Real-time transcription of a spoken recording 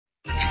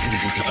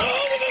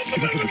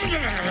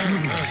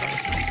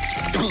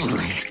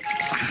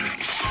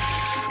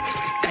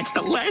That's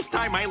the last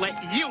time I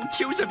let you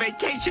choose a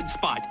vacation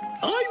spot.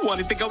 I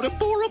wanted to go to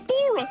Bora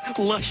Bora.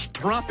 Lush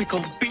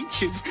tropical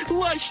beaches,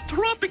 lush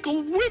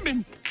tropical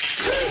women.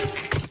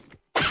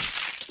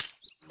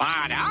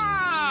 But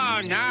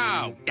oh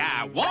no,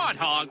 the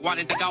warthog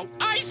wanted to go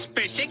ice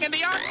fishing in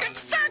the Arctic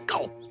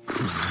Circle.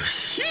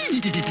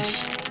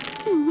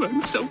 Sheesh. Ooh,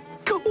 I'm so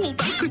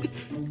cold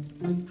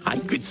I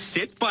could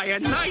sit by a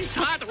nice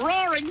hot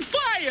roaring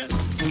fire.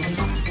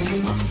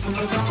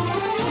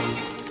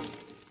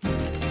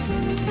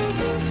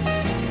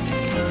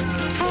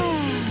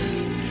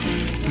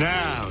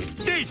 Now,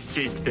 this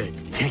is the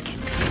ticket.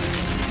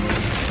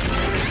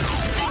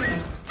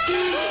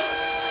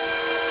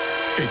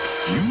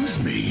 Excuse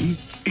me,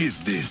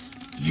 is this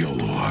your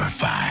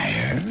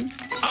fire?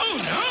 Oh,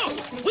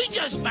 no! We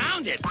just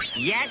found it.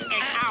 Yes,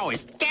 it's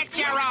ours. Get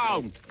your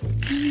own.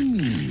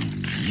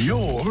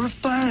 Your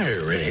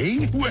fire,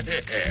 eh?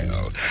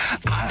 Well,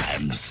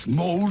 I'm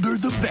Smolder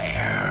the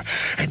Bear,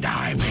 and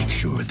I make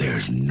sure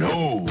there's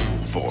no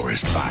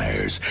forest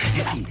fires.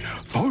 You see,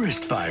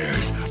 forest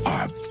fires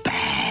are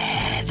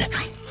bad.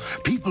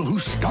 People who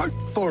start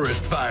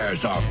forest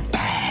fires are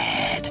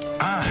bad.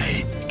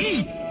 I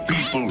eat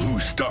people who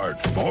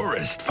start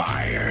forest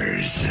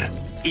fires.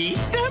 Eat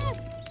them?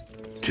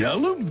 Tell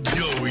them,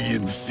 Joey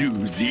and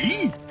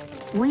Susie.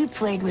 We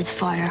played with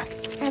fire.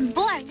 And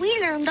boy, we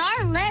learned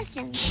our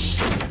lesson.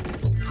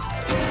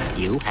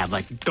 You have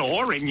a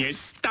door in your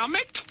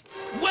stomach?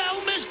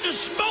 Well, Mr.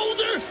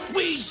 Smolder,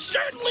 we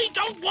certainly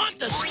don't want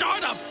to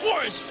start a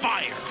forest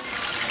fire.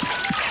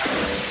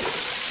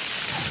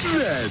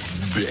 That's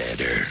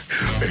better.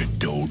 And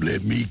don't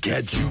let me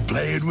catch you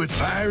playing with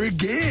fire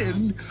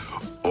again,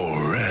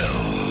 or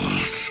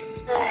else.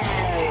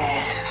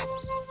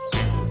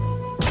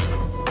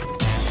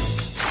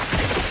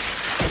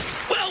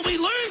 Well, we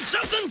learned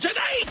something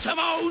today,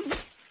 Timon.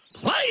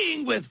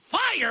 Playing with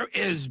fire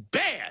is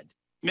bad.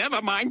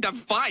 Never mind the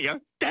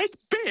fire. That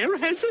bear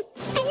has a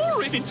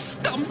door in its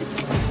stomach.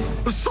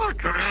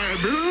 Sacre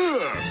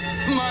bleu!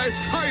 My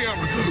fire!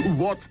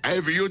 What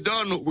have you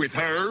done with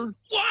her?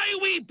 Why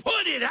we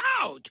put it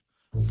out?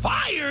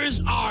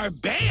 Fires are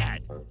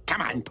bad.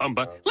 Come on,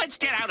 Pumbaa. Let's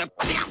get out of...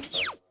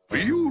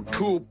 You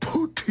two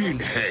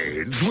Putin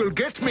heads will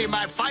get me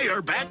my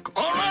fire back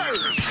or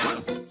else!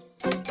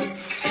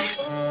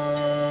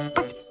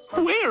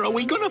 But where are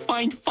we gonna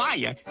find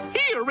fire?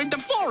 Here in the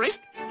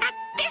forest? At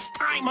this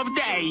time of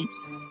day?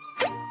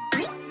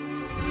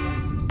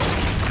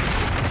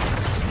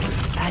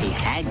 I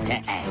had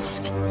to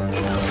ask.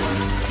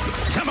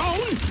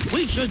 Timon,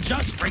 we should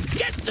just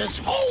forget this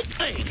whole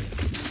thing.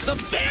 The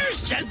bear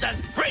said that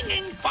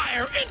bringing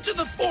fire into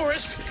the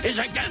forest is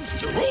against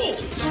the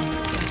rules.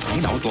 I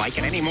don't like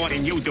it any more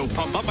than you do,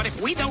 Pumbaa, but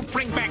if we don't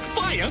bring back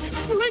fire,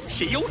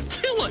 Frenchie'll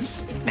kill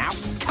us. Now,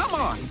 come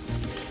on.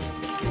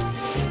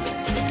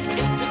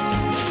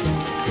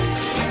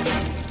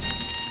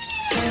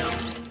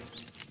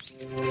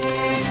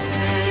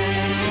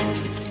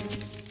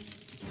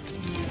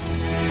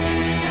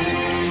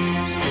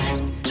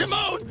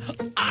 Timon,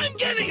 I'm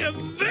getting a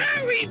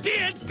very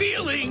bad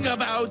feeling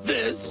about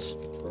this.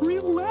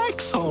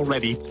 Relax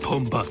already,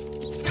 Pumbaa.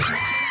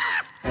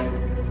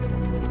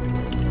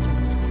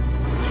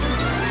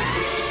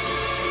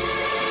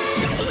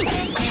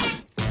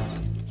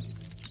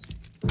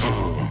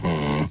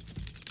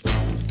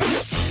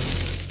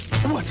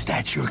 What's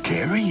that you're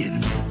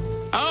carrying?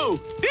 Oh,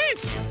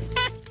 this!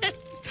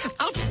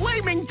 A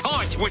flaming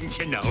torch, wouldn't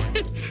you know?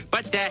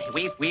 But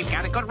we've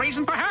got a good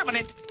reason for having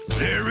it.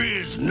 There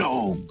is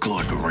no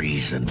good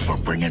reason for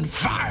bringing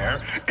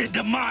fire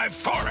into my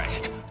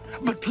forest.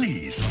 But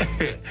please,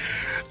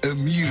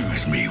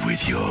 amuse me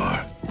with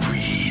your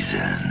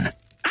reason.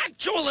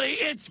 Actually,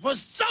 it's for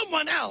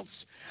someone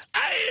else.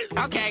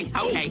 Okay,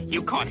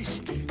 you caught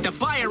us. The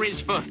fire is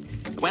for,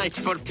 well, it's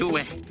for to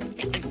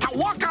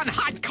walk on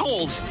hot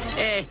coals.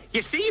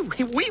 You see,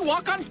 we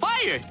walk on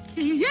fire.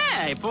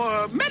 Yeah,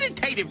 for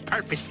meditative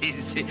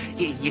purposes.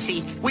 You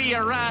see,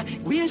 we're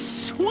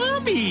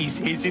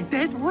swamis, isn't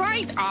that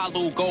right,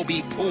 Alu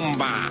Gobi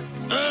Pumbaa?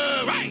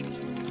 Right.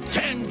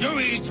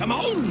 Tandoori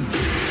Timon.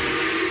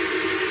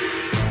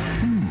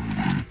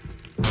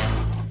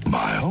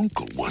 My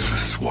uncle was a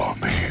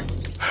Swami.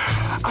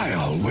 I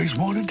always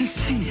wanted to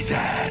see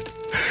that.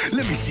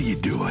 Let me see you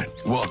do it.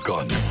 Walk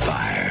on the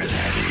fire,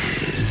 that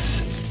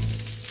is.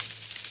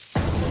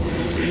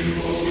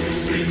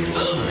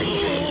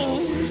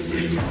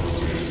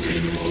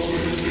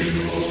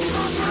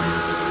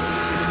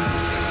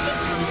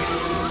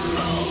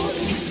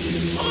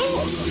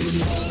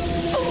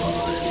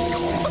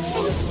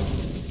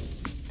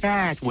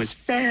 That was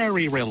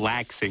very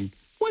relaxing,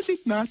 was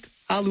it not,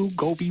 Alu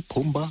Gobi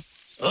Pumbaa?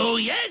 Oh,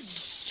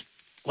 yes.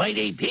 Quite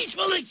a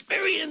peaceful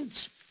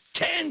experience,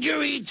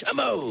 Tandoori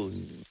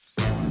Timon.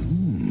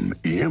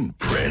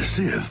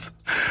 Impressive.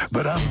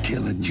 But I'm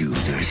telling you,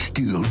 there's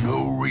still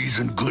no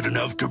reason good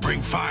enough to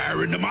bring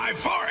fire into my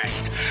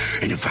forest.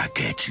 And if I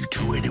catch you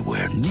two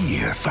anywhere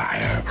near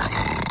fire,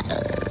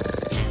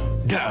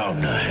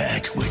 Down the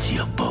hatch with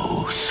you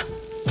both.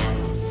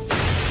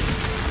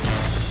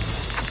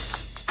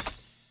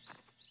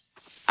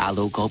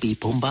 Hello, Gobi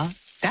Pumbaa.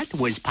 That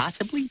was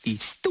possibly the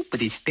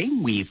stupidest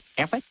thing we've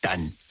ever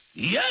done.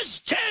 Yes,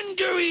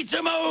 Tangerine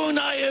Timon,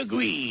 I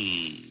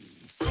agree.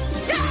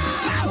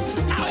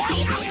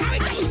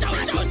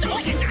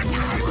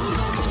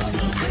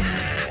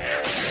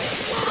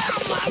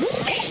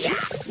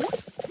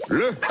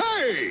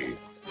 Hey!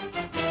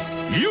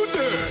 You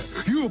there!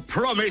 You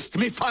promised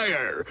me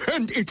fire,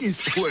 and it is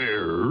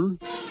where?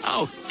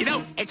 Oh, you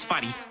know, it's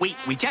funny. We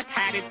just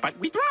had it, but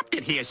we dropped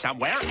it here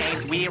somewhere,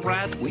 and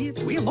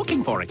we're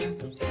looking for it.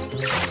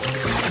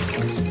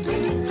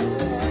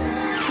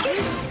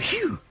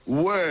 Phew.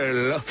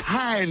 Well,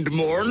 find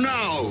more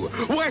now.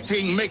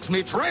 Wetting makes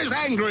me tres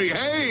angry,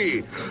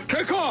 hey?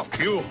 Take off,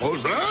 you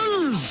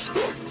hosers!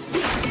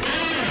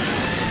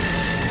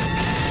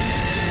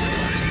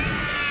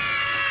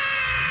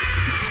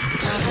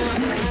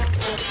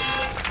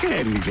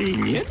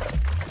 Convenient.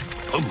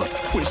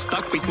 We're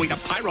stuck between a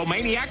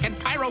pyromaniac and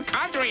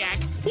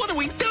pyrochondriac. What do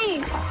we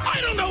do? I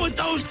don't know what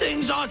those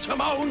things are,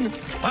 Timon,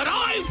 but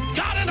I've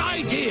got an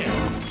idea.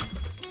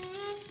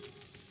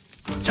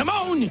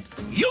 Timon,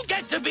 you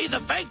get to be the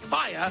fake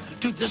fire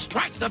to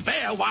distract the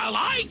bear while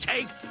I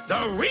take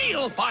the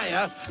real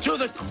fire to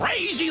the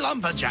crazy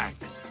lumberjack.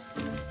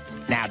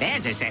 Now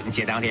there's a sentence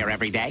you don't hear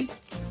every day.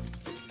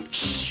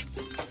 Shh!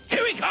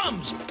 Here he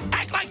comes!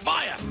 Act like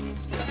fire!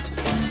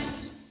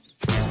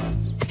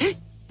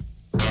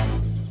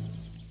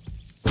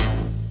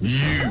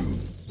 You've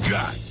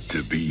got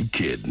to be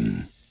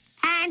kidding.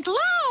 And lo,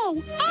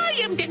 I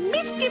am the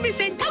mischievous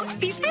and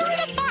toasty spirit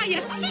of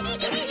fire.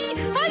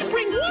 I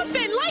bring warmth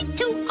and light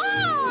to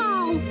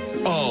all.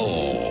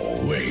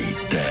 Oh,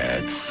 ain't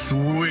that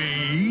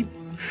sweet?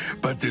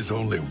 But there's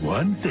only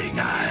one thing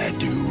I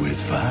do with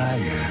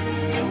fire.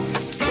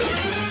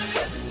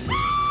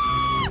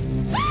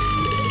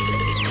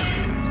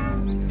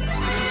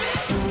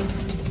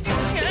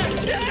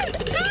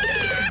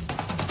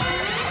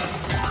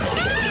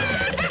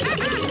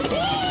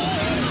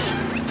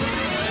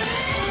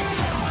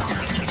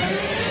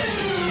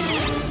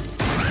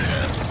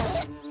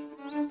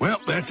 Well,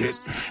 that's it.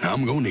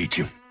 I'm gonna eat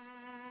you.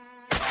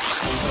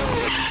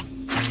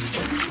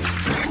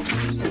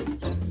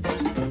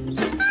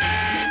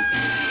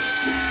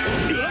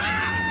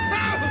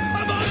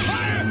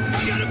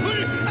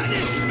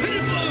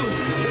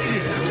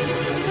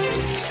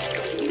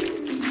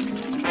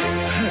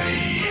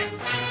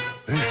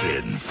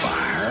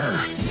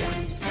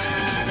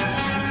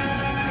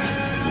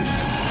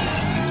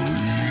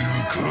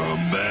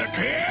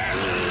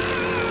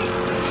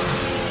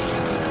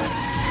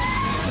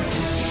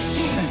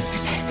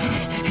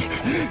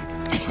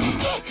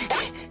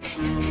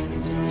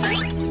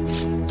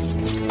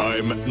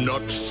 I'm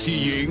not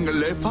seeing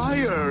the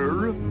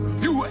fire.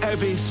 You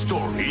have a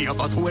story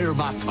about where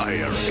my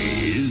fire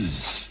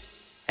is?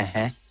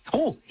 Uh-huh.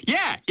 Oh,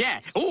 yeah.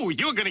 Oh,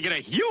 you're gonna get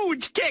a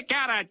huge kick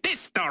out of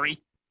this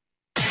story.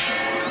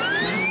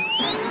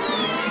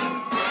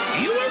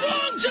 You were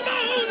wrong,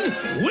 Timon!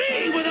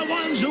 We were the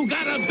ones who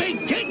got a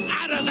big kick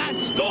out of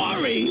that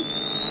story!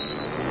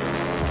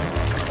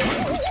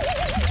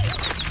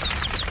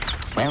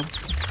 Well,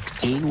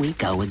 here we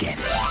go again.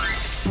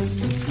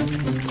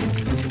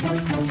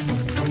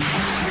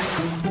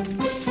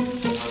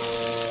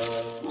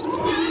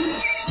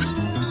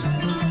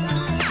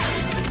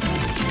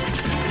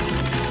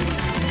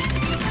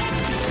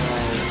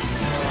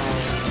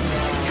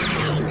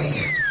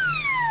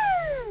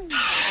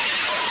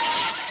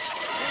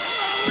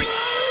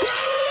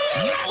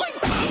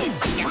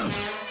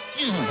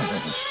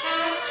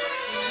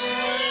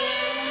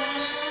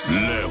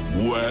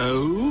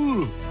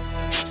 Well?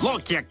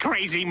 Look, you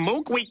crazy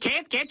mook, we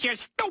can't get your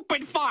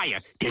stupid fire.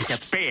 There's a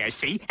bear,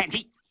 see, and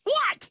he...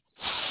 What?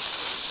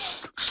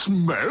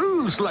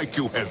 Smells like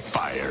you have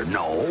fire,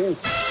 no?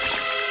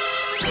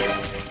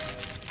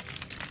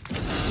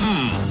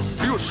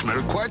 You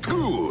smell quite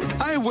good.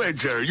 I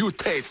wager you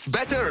taste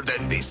better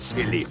than this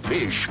silly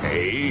fish,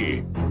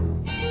 eh?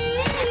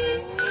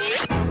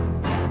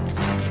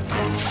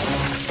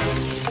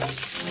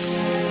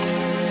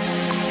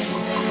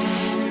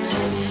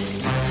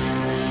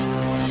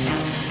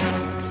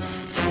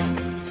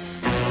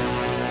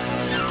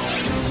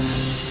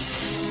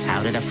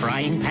 Out of the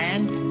frying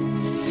pan,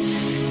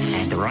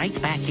 and right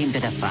back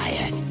into the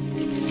fire.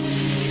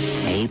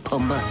 Hey,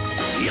 Pumbaa.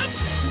 Yep.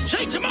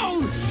 Say,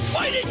 Timon,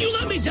 why didn't you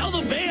let me tell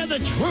the bear the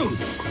truth?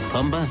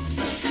 Pumbaa,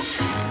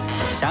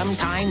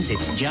 sometimes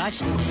it's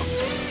just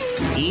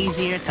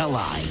easier to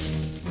lie.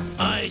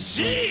 I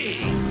see.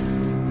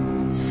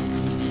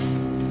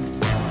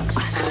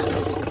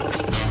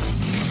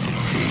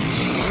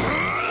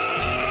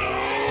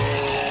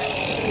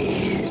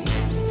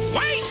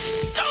 Wait!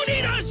 Don't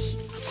eat us!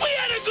 We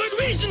had a good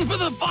reason for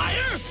the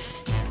fire.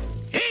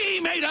 He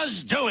made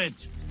us do it.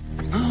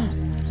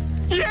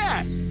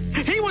 Yeah!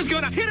 He was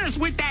gonna hit us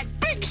with that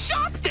big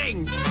sharp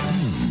thing!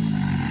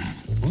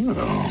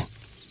 Well,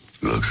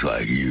 Looks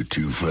like you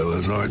two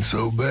fellas aren't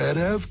so bad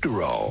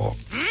after all.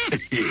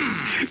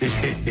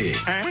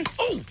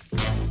 Oh!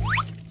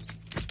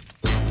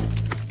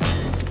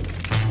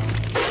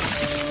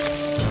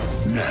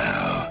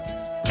 Now,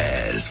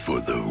 as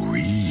for the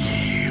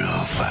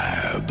real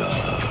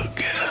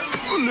firebug.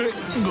 Let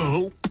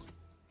go.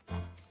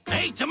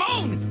 Hey,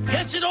 Timon!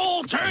 Guess it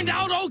all turned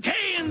out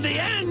okay in the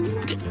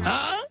end,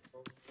 huh?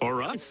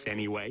 For us,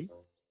 anyway.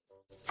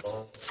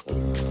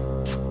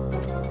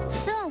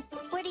 So,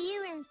 what are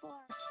you in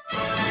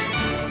for?